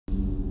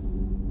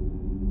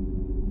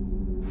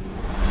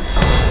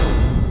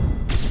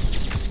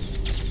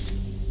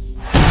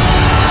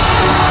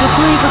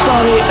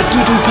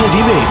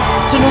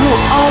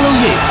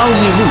အောင်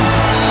မြင်မှု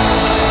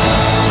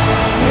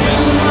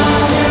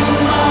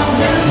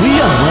We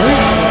are one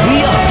we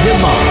are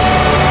Myanmar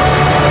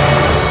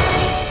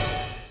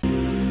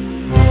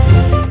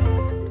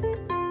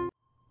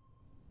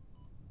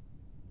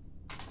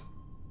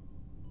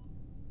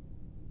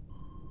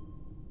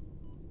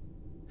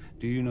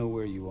Do you know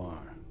where you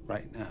are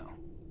right now?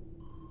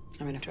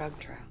 I'm in a drug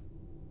trial.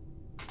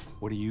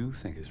 What do you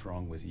think is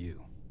wrong with you?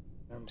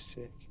 I'm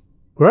sick.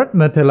 Grant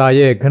Matela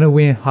ရဲ့ခဏဝ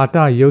င်ဟာ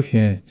တာရုပ်ရှ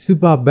င်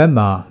Superbad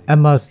မှာ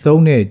Emma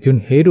Stone နဲ့ Jun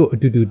Hae တို့အ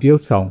တူတူတရု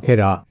ပ်ဆောင်ခဲ့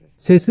တာ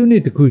ဆယ်စုနှ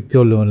စ်တခု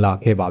ကျော်လွန်လာ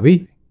ခဲ့ပါပြီ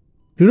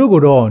။သူတို့က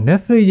တော့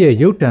Netflix ရဲ့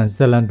ရုပ်တံ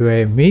ဇာတ်လမ်းတွေ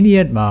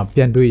Maniac မှာပြ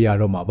န်တွေ့ရ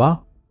တော့မှာပါ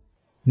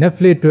။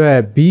 Netflix အတွက်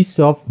Beasts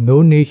of No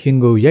Nation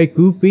ကိုရိုက်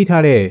ကူးပေး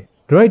ထားတဲ့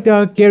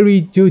Director Kerry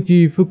Joji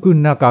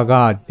Fukunaga က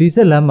ဒီ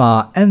ဇာတ်လမ်းမှာ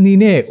Andy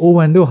နဲ့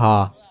Owen တို့ဟာ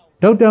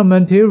ဒေါက်တာ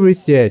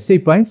Manteris ရဲ့စိ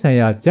တ်ပိုင်းဆိုင်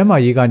ရာကျန်းမာ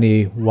ရေးကနေ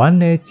ဝမ်း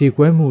နည်းကြေ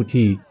ကွဲမှုအ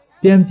ထိ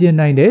ပြန်ပြင်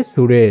နိုင်တဲ့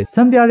ဆိုတဲ့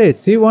စံပြတဲ့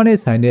ဆေးဝါးနဲ့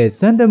ဆိုင်တဲ့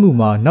စမ်းသပ်မှု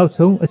မှာနောက်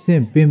ဆုံးအဆ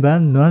င့်ပင်ပ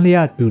န်းနွမ်းလျ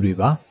တူတွေ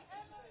ပါ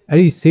အဲ့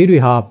ဒီဆေးတွေ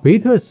ဟာဘေး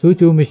ထွက်ဆိုး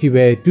ကျိုးမရှိ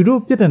ဘဲသူ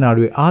တို့ပြဿနာ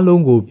တွေအား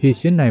လုံးကိုဖြေ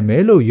ရှင်းနိုင်မ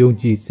ယ်လို့ယုံ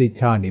ကြည်စိတ်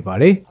ချနေပါ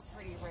တယ်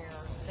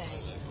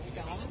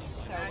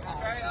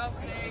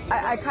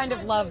I kind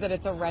of love that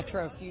it's a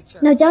retro future.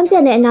 နောက်ကျောင်းပြ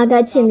န်တဲ့အနာဂ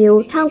တ်ချစ်မျိုး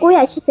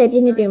1980ပြ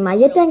ည့်နှစ်တွေမှာ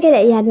ရပ်တန့်ခဲ့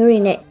တဲ့အရာမျိုးတွေ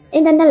နဲ့အ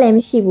င်တာနက်လည်းမ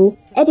ရှိဘူး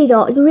အဲ့ဒီ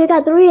တော့လူတွေက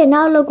သူတို့ရဲ့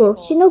နောက်အလုပ်ကို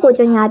ရှင်တို့ကို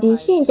ကြွညာပြီး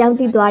ရှင်းကြောင်း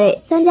တည်သွားတဲ့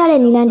စမ်းကြတဲ့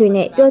နည်းလမ်းတွေ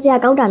နဲ့ပြောစရာ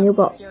ကောင်းတာမျိုး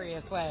ပေါ့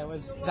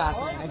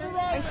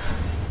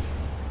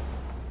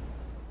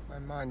My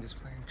mind is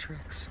playing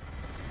tricks.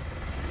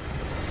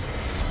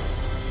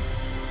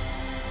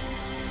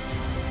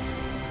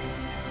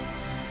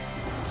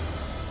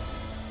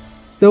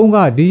 Stone က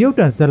ဒီရုပ်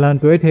တံဇာတ်လမ်း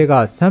တွဲထဲက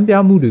စမ်းပြ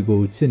မှုတွေ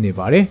ကိုချစ်နေ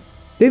ပါတယ်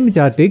။တိတ်မကြ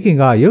ဒေးခင်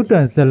ကရုပ်တံ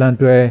ဇာတ်လမ်း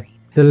တွဲ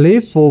The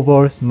Late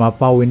Forwards မှာ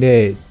ပါဝင်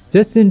တဲ့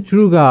Justin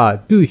True က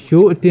သူ့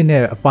show အတစ်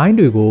နဲ့အပိုင်း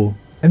တွေကို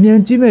အမြန်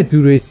ကြီးမဲ့သူ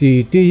တွေစီ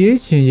တည်ရေး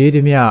ရှင်ရေးသ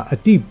ည်များအ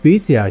တိပေး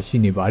စရာရှိ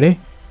နေပါတယ်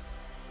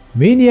။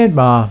 Maniac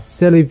မှာ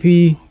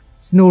Selfie,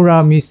 Snora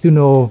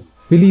Misuno,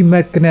 Billy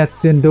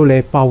McKnatson တို့လ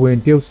ည်းပါဝင်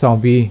ပြုဆောင်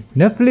ပြီး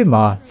Netflix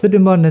မှာစက်တ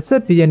င်ဘာ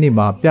21ရက်နေ့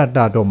မှာပြသ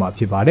တော့မှာ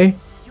ဖြစ်ပါတယ်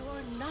။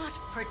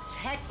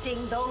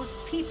 Those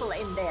people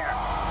in there.